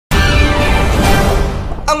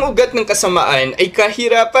Ang ugat ng kasamaan ay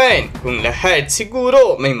kahirapan. Kung lahat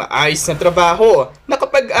siguro may maayos na trabaho,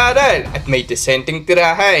 nakapag-aral at may desenteng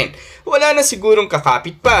tirahan, wala na sigurong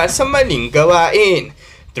kakapit pa sa maling gawain.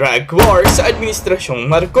 Drug war sa Administrasyong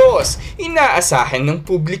Marcos, inaasahan ng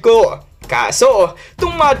publiko. Kaso,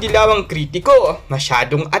 itong mga dilawang kritiko,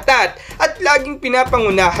 masyadong atat at laging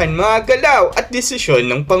pinapangunahan mga galaw at desisyon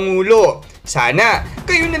ng Pangulo. Sana,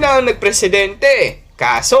 kayo na lang ang nagpresidente.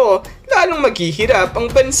 Kaso, lalong maghihirap ang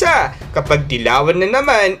bansa kapag dilawan na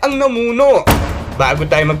naman ang namuno. Bago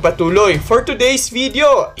tayo magpatuloy for today's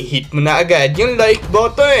video, i-hit mo na agad yung like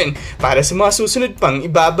button para sa mga susunod pang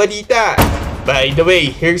ibabalita. By the way,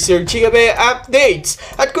 here's your Chikabe updates.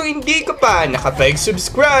 At kung hindi ka pa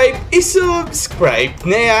nakapag-subscribe, i-subscribe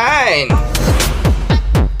na yan!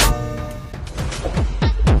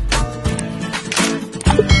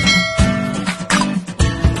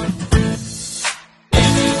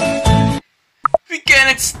 We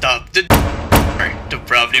cannot stop the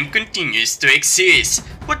problem continues to exist.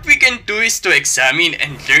 What we can do is to examine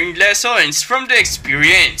and learn lessons from the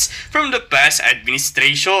experience from the past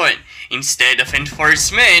administration. Instead of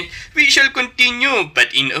enforcement, we shall continue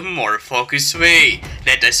but in a more focused way.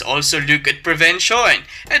 Let us also look at prevention,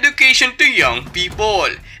 education to young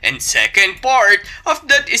people, and second part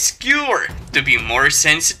of that is cure, to be more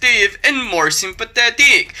sensitive and more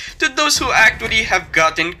sympathetic to those who actually have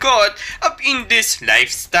gotten caught up in this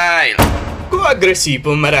lifestyle. Kung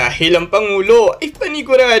agresibo marahil ang Pangulo ay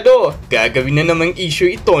panigurado, gagawin na namang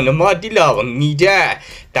issue ito ng mga dilawang media.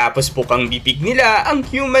 Tapos bukang bibig nila ang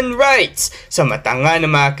human rights sa mata nga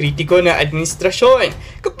ng mga kritiko na administrasyon.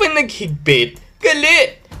 Kapag naghigpit,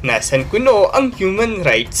 galit. Nasan kuno ang human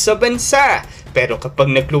rights sa bansa? Pero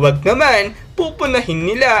kapag nagluwag naman,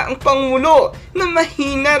 pupunahin nila ang Pangulo na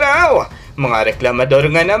mahina raw. Mga reklamador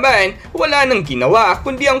nga naman, wala nang ginawa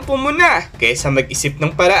kundi ang pumuna kaysa mag-isip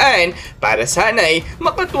ng paraan para sana'y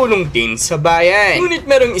makatulong din sa bayan. Ngunit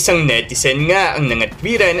merong isang netizen nga ang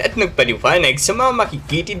nangatwiran at nagpaliwanag sa mga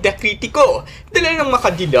makikitid na kritiko dala ng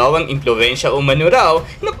makadilawang impluwensya o manuraw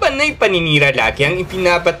na panay paninira lagi ang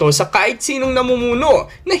ipinabato sa kahit sinong namumuno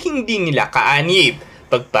na hindi nila kaanib.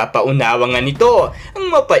 Pagpapaunawa nga nito ang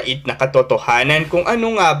mapait na katotohanan kung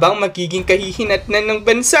ano nga bang magiging kahihinatnan ng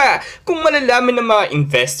bansa kung malalaman ng mga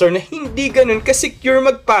investor na hindi ganun ka-secure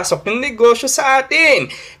magpasok ng negosyo sa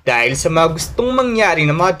atin dahil sa mga gustong mangyari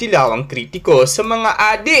ng mga dilawang kritiko sa mga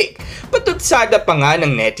adik. Patutsada pa nga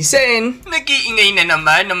ng netizen, nag-iingay na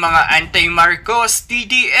naman ng mga anti-Marcos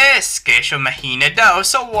DDS kesyo mahina daw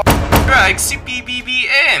sa war drugs si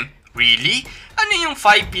PBBM. Really? Ano yung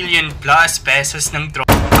 5 billion plus pesos ng droga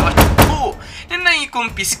na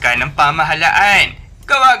naikumpiska ng pamahalaan?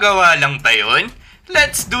 Gawa-gawa lang ba yun?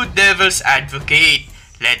 Let's do devil's advocate.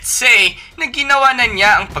 Let's say na ginawa na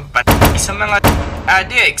niya ang pagpatay sa mga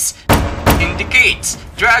addicts, syndicates,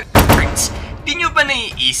 drug lords. Di nyo ba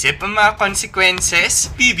naiisip ang mga consequences?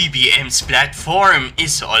 PBBM's platform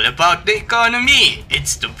is all about the economy.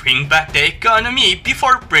 It's to bring back the economy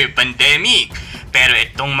before pre-pandemic. Pero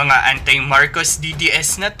itong mga anti-Marcos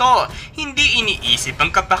DDS na to, hindi iniisip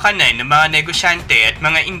ang kapakanan ng mga negosyante at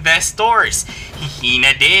mga investors.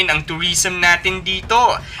 Hihina din ang tourism natin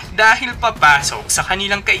dito dahil papasok sa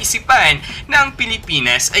kanilang kaisipan na ang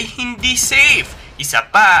Pilipinas ay hindi safe. Isa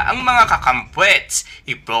pa ang mga kakampwets.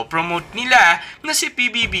 Ipropromote nila na si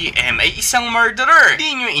PBBM ay isang murderer.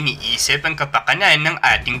 Di nyo iniisip ang kapakanan ng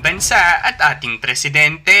ating bansa at ating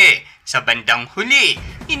presidente. Sa bandang huli,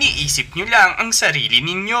 iniisip nyo lang ang sarili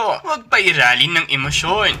ninyo. Huwag pairalin ng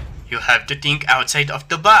emosyon. You have to think outside of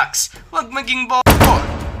the box. Huwag maging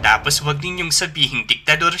bobo. Tapos huwag ninyong sabihing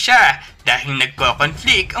diktador siya dahil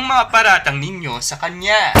nagko-conflict ang mga paratang ninyo sa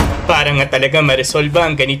kanya. Para nga talaga maresolba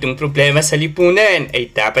ang ganitong problema sa lipunan ay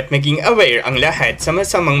dapat maging aware ang lahat sa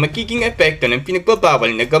masamang magiging epekto ng pinagbabawal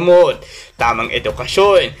na gamot. Tamang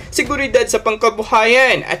edukasyon, seguridad sa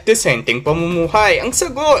pangkabuhayan at desenteng pamumuhay ang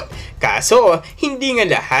sagot. Kaso, hindi nga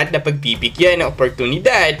lahat na pagbibigyan ng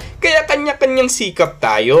oportunidad kaya kanya-kanyang sikap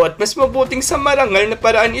tayo at mas mabuting sa marangal na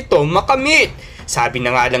paraan ito makamit. Sabi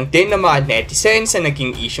na nga lang din ng mga netizens sa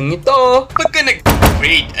naging isyong ito, pagka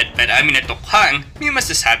nag-grade at marami na tukhang, may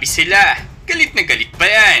masasabi sila. Galit na galit pa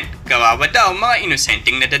yan. Kawawa daw mga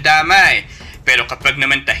inosenteng nadadamay. Pero kapag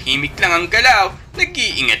naman tahimik lang ang galaw,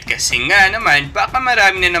 nag-iingat kasi nga naman baka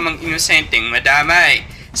marami na namang inosenteng madamay.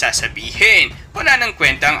 Sasabihin, wala nang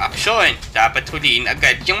kwenta ang aksyon. Dapat huliin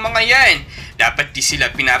agad yung mga yan. Dapat di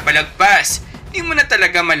sila pinapalagpas. di mo na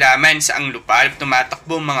talaga malaman saang lupa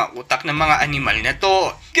tumatakbo mga utak ng mga animal na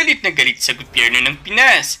to. Galit na galit sa gobyerno ng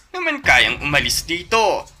Pinas naman kayang umalis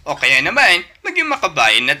dito. O kaya naman, maging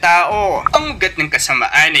makabayan na tao. Ang ugat ng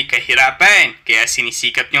kasamaan ay kahirapan, kaya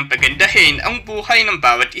sinisikap niyang pagandahin ang buhay ng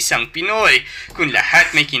bawat isang Pinoy. Kung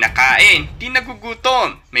lahat may kinakain, di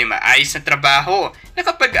nagugutom, may maayos na trabaho,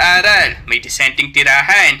 nakapag-aral, may disenteng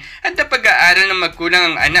tirahan, at napag-aaral ng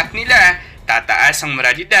magkulang ang anak nila, tataas ang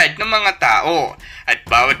moralidad ng mga tao. At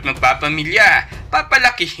bawat magpapamilya,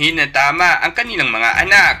 papalakihin na tama ang kanilang mga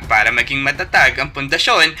anak para maging matatag ang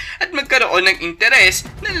pundasyon at magkaroon ng interes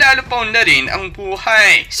na lalo pa unlarin ang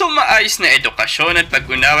buhay. So maayos na edukasyon at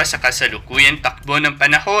pag-unawa sa kasalukuyang takbo ng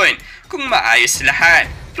panahon. Kung maayos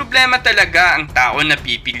lahat, problema talaga ang tao na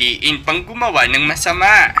pipiliin pang gumawa ng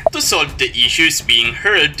masama. To solve the issues being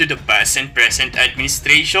hurled to the past and present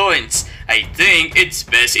administrations, I think it's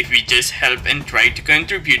best if we just help and try to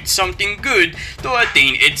contribute something good to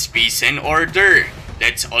attain its peace and order.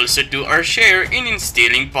 Let's also do our share in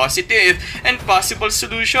instilling positive and possible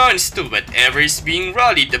solutions to whatever is being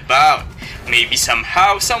rallied about. Maybe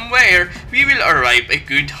somehow, somewhere, we will arrive a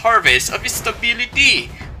good harvest of stability,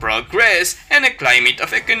 progress, and a climate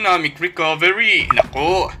of economic recovery.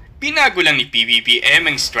 Nako, binago lang ni PBBM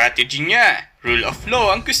ang strategy niya. Rule of law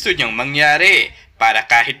ang gusto niyang mangyari. Para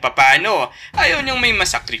kahit papano, ayaw niyang may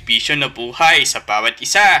masakripisyo na buhay sa bawat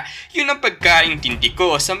isa. Yun ang pagkaintindi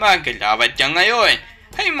ko sa mga galawad niya ngayon.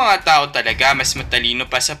 Ay mga tao talaga mas matalino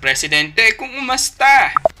pa sa presidente kung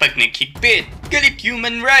umasta. Pag naghigpit, galit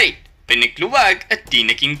human right. Pinagluwag at di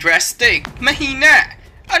naging drastic. Mahina.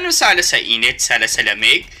 Ano sala sa init, sala sa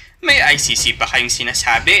lamig? May ICC pa kayong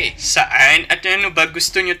sinasabi. Saan at ano ba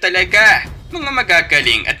gusto nyo talaga? Mga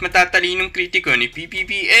magagaling at matatalinong kritiko ni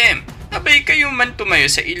PBBM. Abay kayo man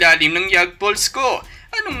tumayo sa ilalim ng yagpols ko.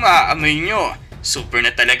 Anong maaamoy nyo? Super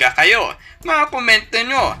na talaga kayo. Mga komento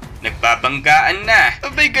nyo, nagbabanggaan na.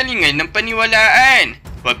 Abay galingan ng paniwalaan.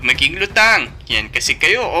 Huwag maging lutang. Yan kasi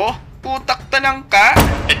kayo utak talang ka.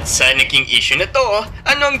 At sa naging issue na to,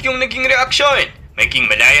 ano ang yung naging reaksyon?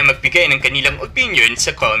 Maging malaya magbigay ng kanilang opinion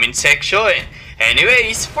sa comment section.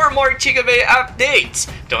 Anyways, for more Chikabay updates,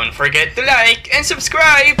 don't forget to like and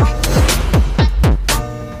subscribe!